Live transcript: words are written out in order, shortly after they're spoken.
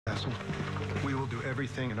Castle. We will do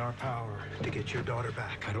everything in our power to get your daughter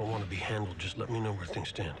back. I don't want to be handled. Just let me know where things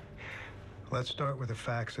stand. Let's start with the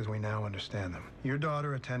facts as we now understand them. Your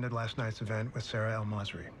daughter attended last night's event with Sarah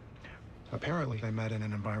El-Masri. Apparently, they met in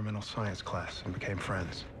an environmental science class and became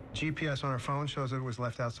friends. GPS on her phone shows that it was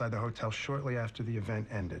left outside the hotel shortly after the event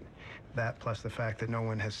ended. That, plus the fact that no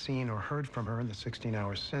one has seen or heard from her in the 16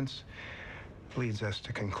 hours since, leads us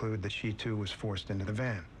to conclude that she too was forced into the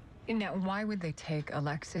van. Now, why would they take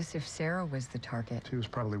Alexis if Sarah was the target? She was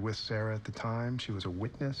probably with Sarah at the time. She was a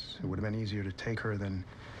witness. It would have been easier to take her than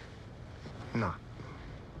not.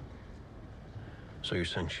 So you're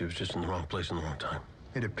saying she was just in the wrong place in the wrong time?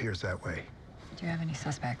 It appears that way. Do you have any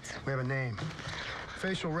suspects? We have a name.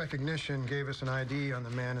 Facial recognition gave us an ID on the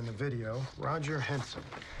man in the video, Roger Henson.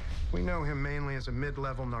 We know him mainly as a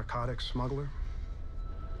mid-level narcotics smuggler.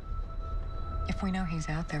 If we know he's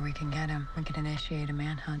out there, we can get him. We can initiate a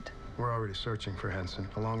manhunt. We're already searching for Henson,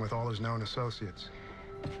 along with all his known associates.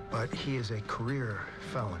 But he is a career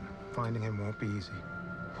felon. Finding him won't be easy.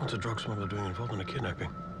 What's a drug smuggler doing involved in a kidnapping?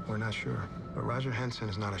 We're not sure. But Roger Henson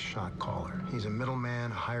is not a shot caller. He's a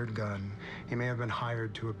middleman, a hired gun. He may have been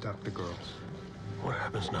hired to abduct the girls. What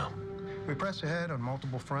happens now? We press ahead on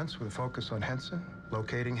multiple fronts with a focus on Henson.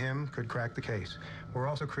 Locating him could crack the case. We're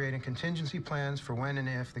also creating contingency plans for when and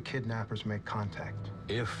if the kidnappers make contact.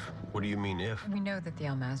 If? What do you mean, if? We know that the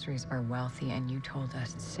El-Masris are wealthy, and you told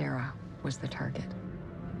us Sarah was the target.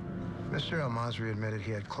 Mr. El-Masri admitted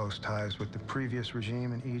he had close ties with the previous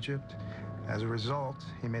regime in Egypt. As a result,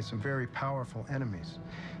 he made some very powerful enemies.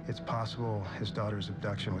 It's possible his daughter's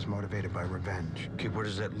abduction was motivated by revenge. Okay, where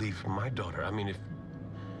does that leave my daughter? I mean, if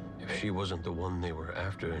she wasn't the one they were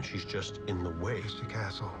after and she's just in the way. Mr.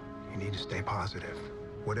 Castle, you need to stay positive.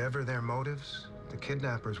 Whatever their motives, the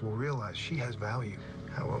kidnappers will realize she has value.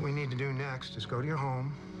 Now, what we need to do next is go to your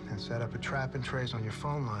home and set up a trap and trace on your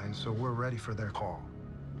phone line so we're ready for their call.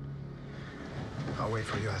 I'll wait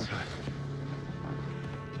for you outside.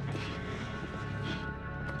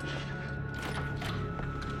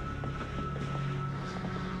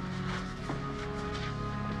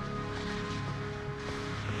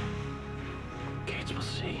 We'll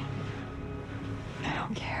see. I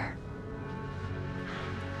don't care.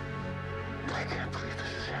 I can't believe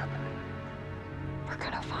this is happening. We're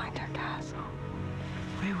gonna find her, Castle.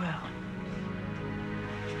 We will.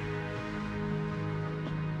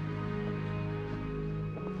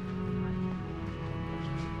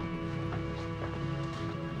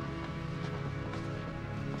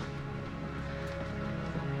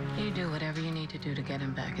 You do whatever you need to do to get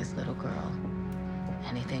him back, his little girl.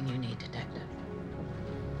 Anything you need, Detective.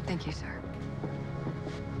 Thank you, sir.